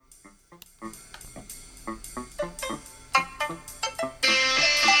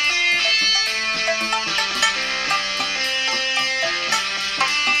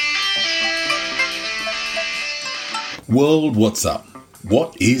World, what's up?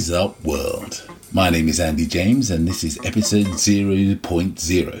 What is up, world? My name is Andy James and this is episode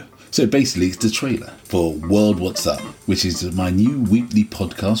 0.0. So basically it's the trailer for World What's Up, which is my new weekly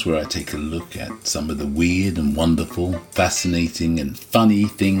podcast where I take a look at some of the weird and wonderful, fascinating and funny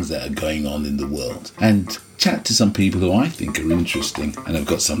things that are going on in the world and chat to some people who I think are interesting and have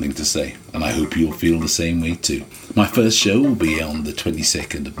got something to say, and I hope you'll feel the same way too. My first show will be on the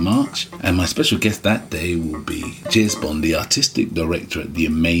 22nd of March, and my special guest that day will be Jez Bond, the artistic director at the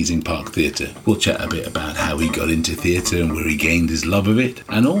Amazing Park Theatre. We'll chat a bit about how he got into theatre and where he gained his love of it,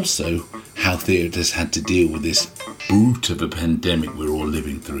 and also how theatre has had to deal with this brute of a pandemic we're all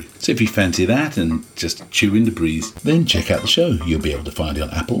living through. So if you fancy that and just chewing the breeze, then check out the show. You'll be able to find it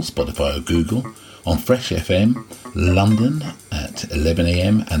on Apple, Spotify or Google, on Fresh FM, London at 11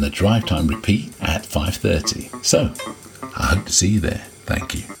 a.m. and the drive time repeat at 5:30. So, I hope to see you there.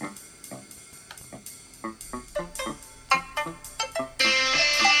 Thank you.